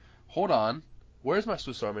receipt. Hold on. Where's my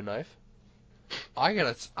Swiss Army knife? I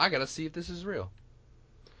gotta see if this is real.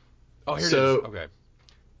 Oh, here it is. So Okay.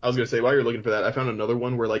 I was gonna say while you're looking for that, I found another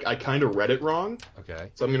one where like I kind of read it wrong,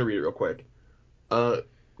 Okay. so I'm gonna read it real quick.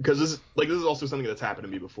 Because this is also something that's happened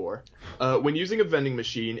to me before. When using a vending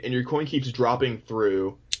machine and your coin keeps dropping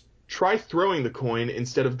through, try throwing the coin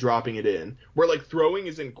instead of dropping it in. Where like throwing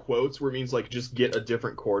is in quotes, where it means like just get a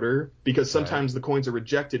different quarter, because Okay. sometimes the coins are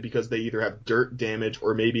rejected because they either have dirt damage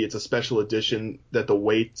or maybe it's a special edition that the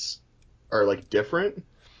weights are like different.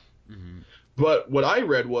 Mm-hmm. But what I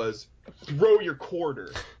read was throw your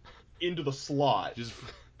quarter into the slot. Just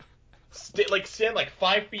Stand like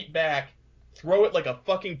 5 feet back, throw it like a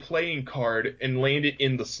fucking playing card, and land it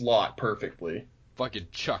in the slot perfectly. fucking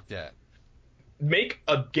chuck that. Make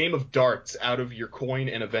a game of darts out of your coin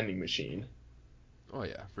and a vending machine. Oh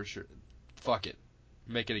yeah, for sure. Fuck it.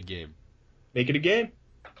 Make it a game. Make it a game.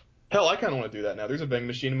 Hell, I kind of want to do that now. There's a vending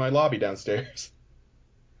machine in my lobby downstairs.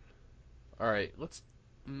 All right, let's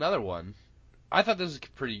another one. I thought this was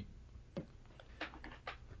pretty.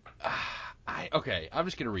 Okay. I'm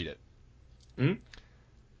just gonna read it. Hmm?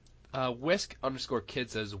 Whisk_kid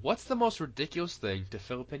says, "What's the most ridiculous thing to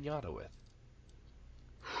fill a pinata with?"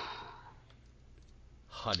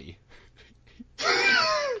 Honey.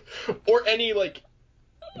 Or any like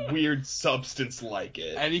weird substance like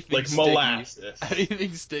it, Anything like sticky. molasses.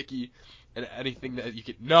 Anything sticky, and anything that you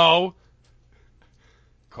can. No.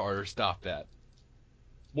 Carter, stop that.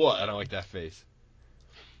 What? I don't like that face.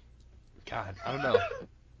 God, I don't know.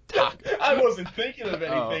 Taco. I wasn't thinking of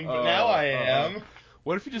anything, but now I am.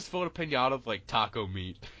 What if you just filled a pinata of like taco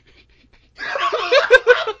meat?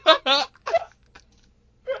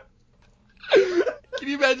 Can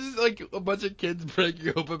you imagine like a bunch of kids breaking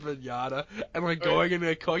open pinata and like going and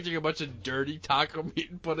like collecting a bunch of dirty taco meat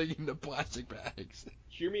and putting it into plastic bags?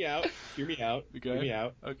 Hear me out. Hear me out. Okay. Hear me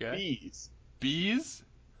out. Okay. Bees. Bees?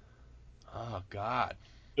 Oh God.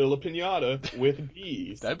 Fill a pinata with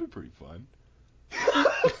bees. That'd be pretty fun.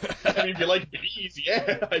 I mean, if you like bees,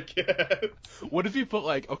 yeah, I guess. What if you put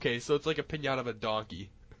like, okay, so it's like a pinata of a donkey.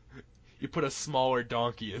 You put a smaller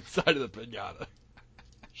donkey inside of the pinata.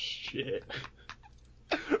 Shit.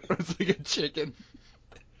 Or it's like a chicken.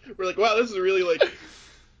 We're like, wow, this is really like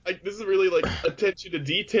attention to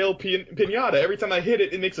detail pinata. Every time I hit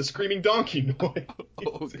it, it makes a screaming donkey noise.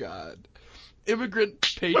 Oh God. Immigrant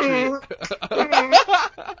Patriot.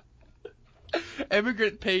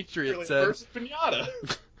 Immigrant Patriot Like, said, versus pinata.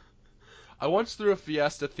 I once threw a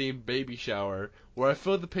Fiesta-themed baby shower where I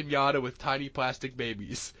filled the pinata with tiny plastic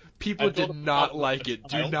babies. People did not like it.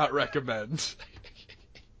 Do not recommend.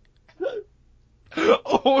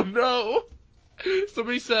 Oh no!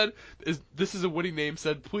 Somebody said, this is a witty name,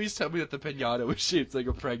 said, please tell me that the pinata was shaped like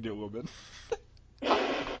a pregnant woman.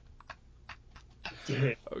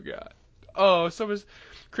 Damn. Oh God. Oh,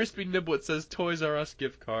 Crispy Niblet says Toys R Us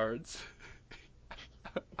gift cards.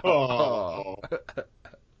 Oh.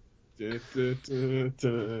 You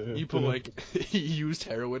put like used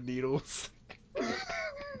heroin needles.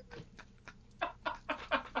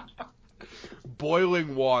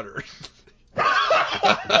 Boiling water.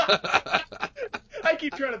 I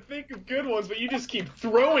keep trying to think of good ones, but you just keep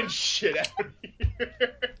throwing shit out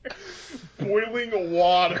here. Boiling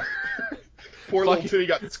water. Poor little Timmy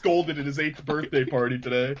got scolded at his 8th birthday party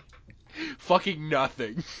today. Fucking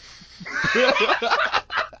nothing.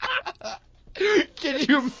 Can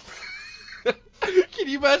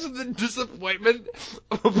you imagine the disappointment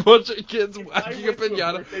of a bunch of kids whacking a pinata?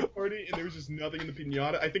 To a birthday party and there was just nothing in the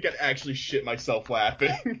pinata. I think I'd actually shit myself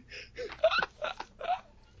laughing.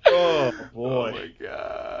 Oh boy! Oh my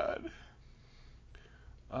god!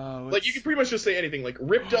 Like you can pretty much just say anything, like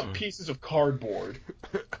ripped up pieces of cardboard.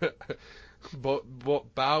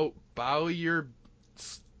 Bowyer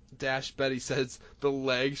Dash Betty says the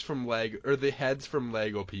legs from Lego or the heads from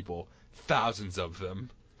Lego people, thousands of them.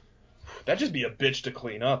 That'd just be a bitch to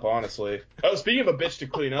clean up, honestly. Oh, speaking of a bitch to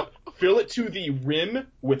clean up, fill it to the rim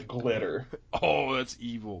with glitter. Oh, that's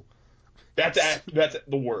evil. That's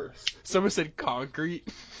the worst. Someone said concrete.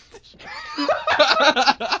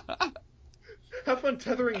 Have fun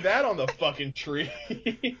tethering that on the fucking tree.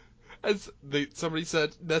 Somebody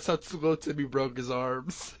said that's how slow Timmy broke his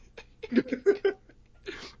arms.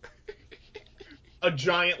 A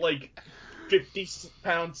giant, like,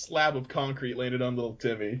 50-pound slab of concrete landed on little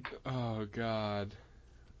Timmy. Oh god.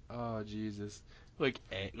 Oh Jesus. Like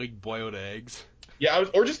boiled eggs. Yeah,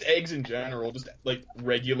 or just eggs in general, just like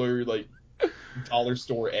regular like dollar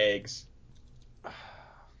store eggs.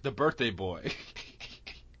 The birthday boy.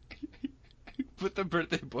 Put the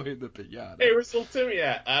birthday boy in the pinata. Hey, where's little Timmy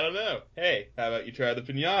at? I don't know. Hey, how about you try the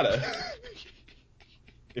pinata?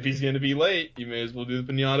 If he's gonna be late, you may as well do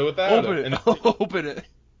the pinata without him. Open it.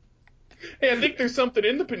 Hey, I think there's something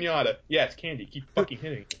in the pinata. Yeah, it's candy. Keep fucking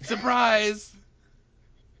hitting it. Surprise!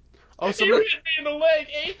 Oh, you hit me in the leg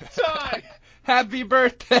 8th time. Happy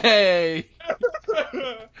birthday!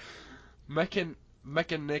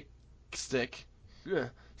 Mechanic Stick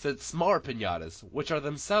said smaller pinatas, which are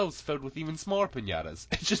themselves filled with even smaller pinatas.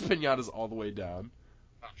 It's just pinatas all the way down.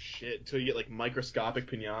 Oh shit! Until you get like microscopic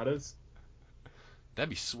pinatas.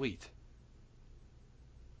 That'd be sweet.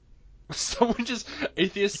 Someone just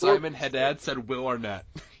atheist Simon Haddad said Will Arnett.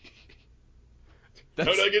 How'd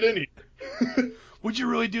I get in here? Would you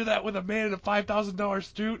really do that with a man in a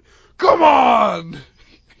 $5,000 suit? Come on!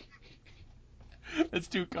 That's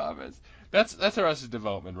 2 comments. That's Arrested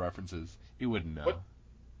Development references. You wouldn't know.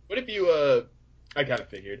 What if you I kind of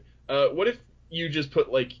figured. What if you just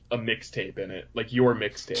put like a mixtape in it, like your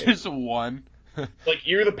mixtape? Just one. Like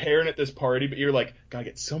you're the parent at this party, but you're like, gotta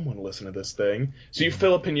get someone to listen to this thing. So you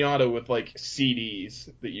fill a pinata with like CDs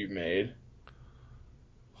that you've made.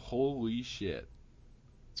 Holy shit!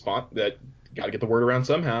 That gotta get the word around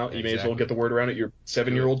somehow. Exactly. You may as well get the word around at your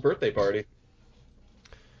 7-year-old's birthday party.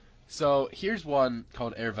 So here's one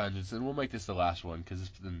called Air Vengeance, and we'll make this the last one because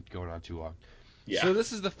it's been going on too long. Yeah. So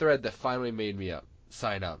this is the thread that finally made me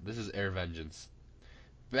sign up. This is Air Vengeance.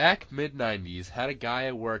 Back mid-90s, had a guy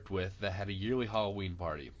I worked with that had a yearly Halloween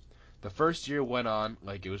party. The first year went on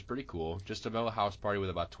like it was pretty cool, just a mellow house party with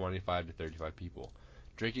about 25 to 35 people.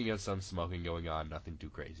 Drinking and some smoking going on, nothing too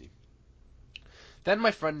crazy. Then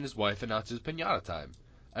my friend and his wife announced it was pinata time.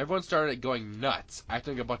 Everyone started going nuts,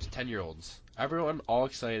 acting like a bunch of 10-year-olds. Everyone all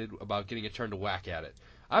excited about getting a turn to whack at it.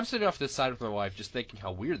 I'm sitting off to the side with my wife just thinking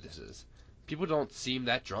how weird this is. People don't seem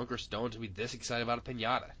that drunk or stoned to be this excited about a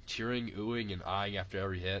pinata, cheering, oohing, and eyeing after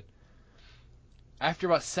every hit. After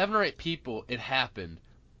about 7 or 8 people, it happened.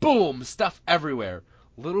 Boom! Stuff everywhere.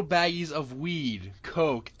 Little baggies of weed,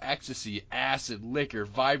 coke, ecstasy, acid, liquor,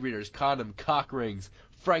 vibrators, condom, cock rings,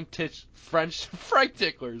 French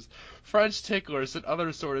ticklers, French ticklers, and other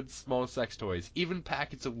assorted small sex toys. Even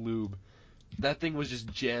packets of lube. That thing was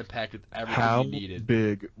just jam-packed with everything you needed. How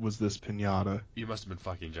big was this pinata? You must have been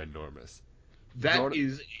fucking ginormous. That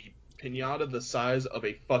is a pinata the size of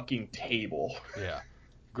a fucking table. Yeah.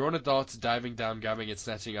 Grown adults diving down, grabbing and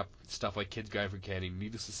snatching up stuff like kids going for candy.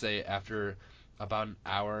 Needless to say, after about an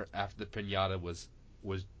hour after the pinata was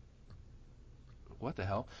what the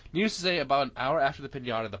hell? Needless to say, about an hour after the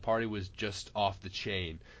pinata, the party was just off the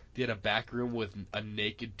chain. They had a back room with a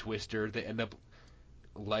naked Twister. They end up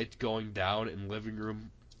lights going down and living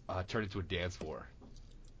room turned into a dance floor.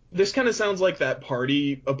 This kind of sounds like that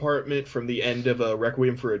party apartment from the end of a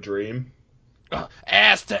Requiem for a Dream.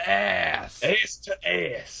 Ass to ass! Ass to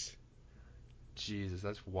ass! Jesus,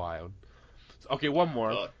 that's wild. Okay, one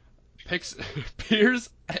more. Piers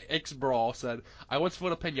X Brawl said, I once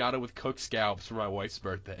filled a pinata with cooked scallops for my wife's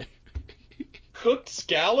birthday. cooked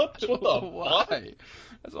scallops? What the fuck? Why?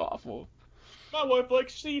 That's awful. My wife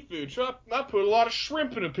likes seafood, so I put a lot of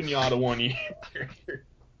shrimp in a pinata one year.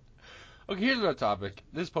 Okay, here's another topic.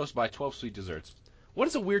 This is posted by 12 Sweet Desserts. What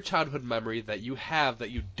is a weird childhood memory that you have that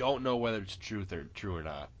you don't know whether it's true or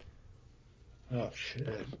not? Oh,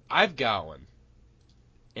 shit. I've got one.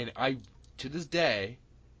 And I, to this day,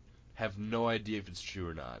 have no idea if it's true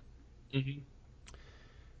or not. Mm-hmm.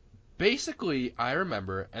 Basically, I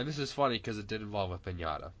remember, and this is funny because it did involve a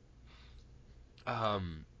pinata.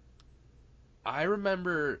 I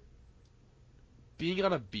remember being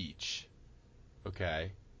on a beach,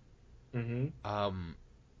 okay, Mm-hmm.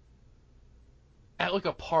 at like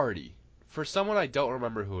a party for someone I don't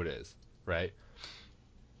remember who it is, right?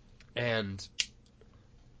 And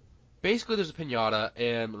basically, there's a pinata,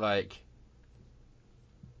 and like,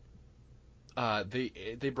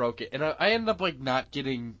 they broke it, and I ended up like not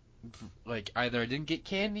getting, like, either I didn't get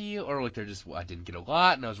candy or like I didn't get a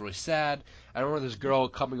lot, and I was really sad. I remember this girl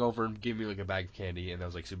coming over and giving me like a bag of candy, and that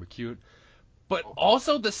was like super cute. But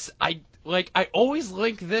also I always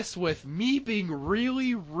link this with me being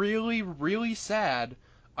really, really, really sad.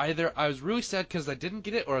 Either I was really sad because I didn't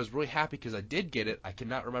get it, or I was really happy because I did get it. I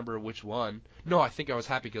cannot remember which one. No, I think I was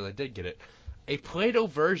happy because I did get it. A Play-Doh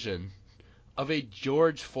version of a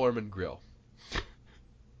George Foreman grill.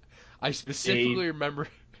 I specifically remember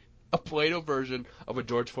a Play-Doh version of a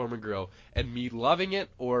George Foreman grill, and me loving it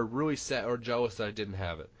or really sad or jealous that I didn't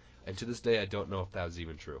have it. And to this day, I don't know if that was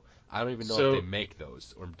even true. I don't even know if they make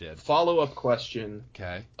those or did. Follow-up question.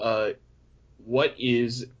 Okay. What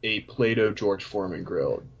is a Play-Doh George Foreman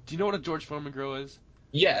grill? Do you know what a George Foreman grill is?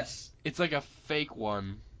 Yes. It's like a fake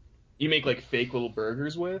one. You make like fake little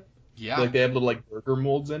burgers with? Yeah. Like they have little like burger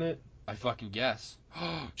molds in it? I fucking guess.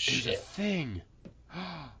 There's Shit. a thing.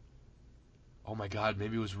 Oh my god,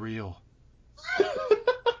 maybe it was real.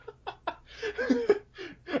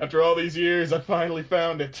 After all these years, I finally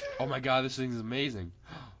found it. Oh my god, this thing is amazing.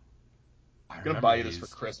 I'm gonna buy you this for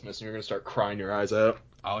Christmas, and you're gonna start crying your eyes out.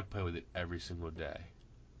 I would play with it every single day.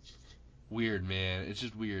 Weird, man. It's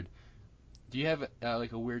just weird. Do you have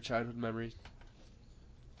like a weird childhood memory?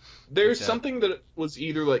 There's Like something that was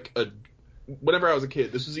either like whenever I was a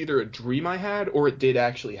kid, this was either a dream I had or it did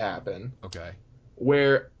actually happen. Okay.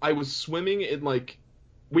 Where I was swimming in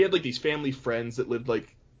we had like these family friends that lived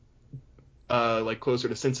like closer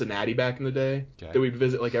to Cincinnati back in the day that we'd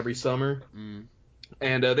visit like every summer. Mm.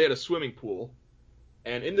 And they had a swimming pool.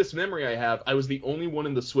 And in this memory I have, I was the only one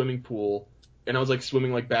in the swimming pool, and I was like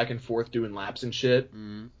swimming like back and forth doing laps and shit.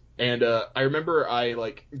 Mm. And I remember I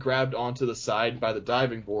like grabbed onto the side by the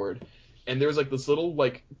diving board, and there was like this little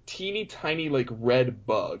like teeny tiny like red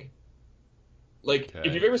bug. Like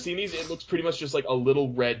if you've ever seen these, it looks pretty much just like a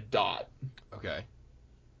little red dot. Okay.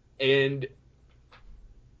 And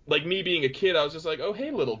like me being a kid, I was just like, "Oh, hey,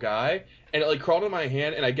 little guy," and it like crawled in my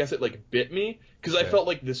hand, and I guess it like bit me because I felt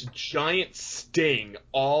like this giant sting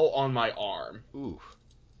all on my arm. Ooh.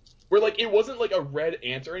 Where like it wasn't like a red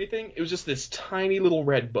ant or anything; it was just this tiny little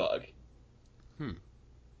red bug. And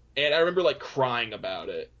I remember like crying about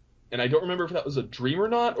it, and I don't remember if that was a dream or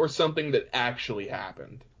not, or something that actually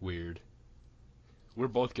happened. Weird. We're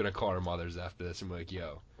both gonna call our mothers after this and be like,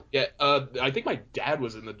 "Yo." Yeah, I think my dad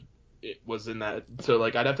was in that, so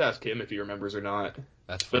like I'd have to ask him if he remembers or not.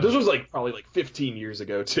 That's funny. But this was like probably like 15 years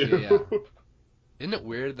ago too. Yeah. Isn't it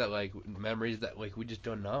weird that like memories that like we just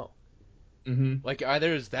don't know? Mm-hmm. Like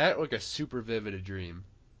either is that or like a super vivid dream.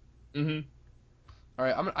 Mm-hmm. All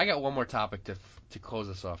right, I got one more topic to close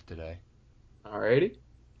us off today. Alrighty.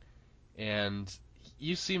 And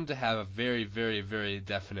you seem to have a very, very, very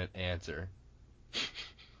definite answer.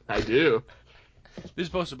 I do. This is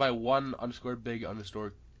posted by _big_tomato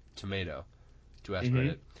to ask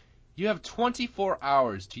Reddit. You have 24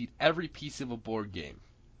 hours to eat every piece of a board game.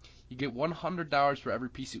 You get $100 for every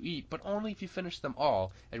piece you eat, but only if you finish them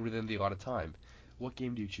all and within the allotted time. What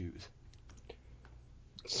game do you choose?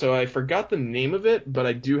 So I forgot the name of it, but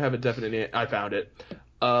I do have a definite. I found it.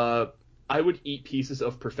 I would eat Pieces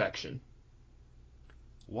of Perfection.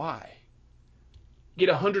 Why? You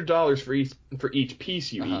get $100 for each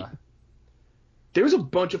piece you eat. There's a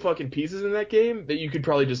bunch of fucking pieces in that game that you could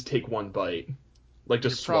probably just take one bite, like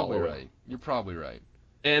just swallow it. You're probably right.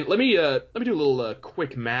 And let me do a little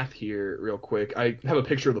quick math here, real quick. I have a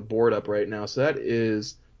picture of the board up right now, so that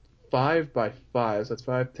is 5 by 5. So that's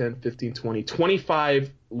 5, 10, 15, 20,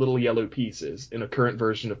 25 little yellow pieces in a current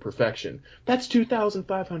version of Perfection. That's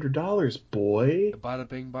 $2,500, boy. Bada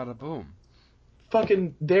bing, bada boom.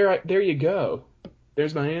 Fucking there you go.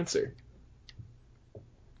 There's my answer.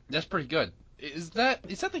 That's pretty good. Is that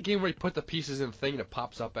the game where you put the pieces in the thing and it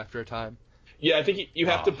pops up after a time? Yeah, I think you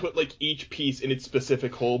have to Oh. put like each piece in its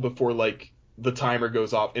specific hole before like the timer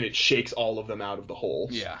goes off and it shakes all of them out of the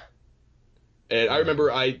holes. Yeah. And I Oh my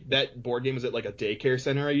remember that board game was at like a daycare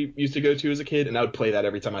center I used to go to as a kid, and I would play that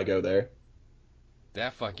every time I go there.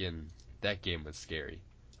 That game was scary.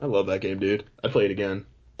 I love that game, dude. I'd play it again.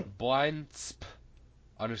 Blindsp_T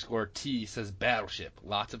says Battleship.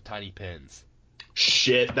 Lots of tiny pins.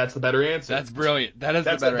 Shit, that's the better answer. That's brilliant. That is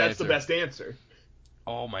the better that's answer. the best answer.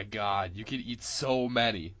 Oh my god, you could eat so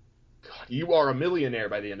many. God, you are a millionaire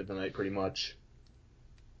by the end of the night, pretty much.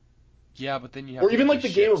 Yeah, but then you have Or to even eat like the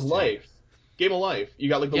the game of ships, too. life. Game of life. You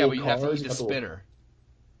got like the Yeah, but little you have to cars. eat You the got the spinner.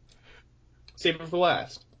 Save it for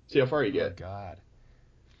last. See how far you Oh get. god.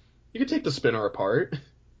 You can take the spinner apart.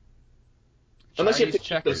 Unless you have Chinese to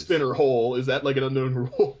keep the checkers. spinner whole. Is that like an unknown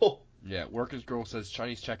rule? Yeah, Workers Girl says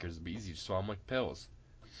Chinese checkers would be easy to swallow like pills.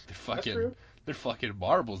 That's true. They're fucking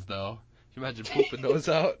marbles though. Can you imagine pooping those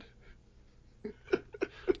out?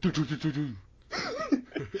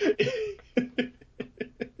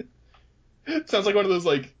 Sounds like one of those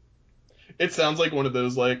like. It sounds like one of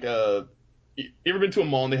those like. You ever been to a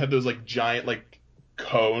mall and they have those like giant like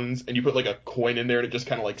cones and you put like a coin in there and it just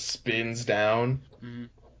kind of like spins down? Mm-hmm.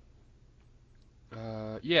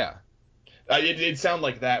 Yeah. It'd sound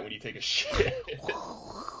like that when you take a shit.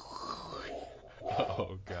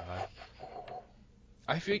 Oh god.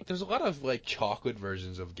 I feel like there's a lot of like chocolate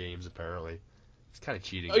versions of games apparently. It's kind of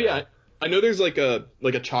cheating. Oh yeah, now. I know there's like a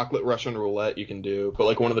chocolate Russian roulette you can do, but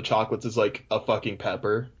like one of the chocolates is like a fucking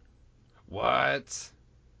pepper. What?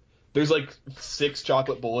 There's like 6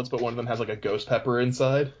 chocolate bullets, but one of them has like a ghost pepper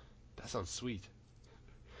inside. That sounds sweet.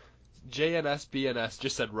 JNSBNS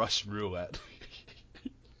just said Russian roulette.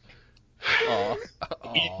 Aw.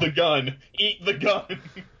 Eat Aw. the gun. Eat the gun.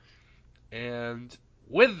 And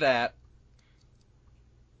with that,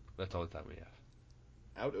 that's all the time we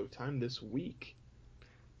have. Out of time this week.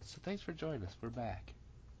 So thanks for joining us. We're back.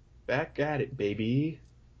 Back at it, baby.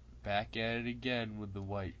 Back at it again with the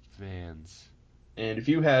white vans. And if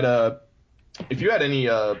you had any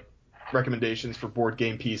recommendations for board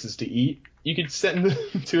game pieces to eat, you could send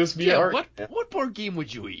them to us via our email. What board game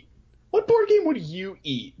would you eat? What board game would you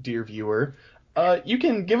eat, dear viewer? You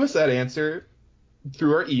can give us that answer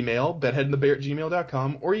through our email,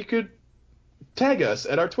 bedheadandthebear@gmail.com, or you could tag us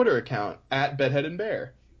at our Twitter account, @bedheadandbear.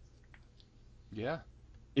 Yeah.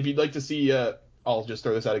 If you'd like to see, I'll just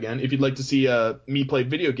throw this out again. If you'd like to see me play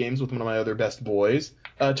video games with one of my other best boys,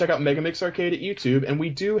 check out Megamix Arcade at YouTube, and we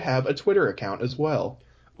do have a Twitter account as well.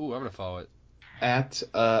 Ooh, I'm gonna follow it.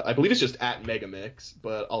 I believe it's just @Megamix,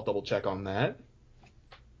 but I'll double check on that.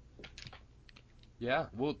 Yeah,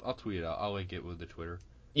 I'll tweet it out. I'll link it with the Twitter.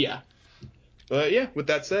 Yeah. But yeah, with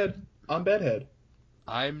that said, I'm Bedhead.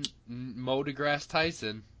 I'm Mo deGrasse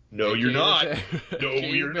Tyson. No, you're not. No,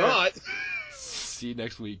 you're not. See you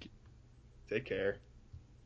next week. Take care.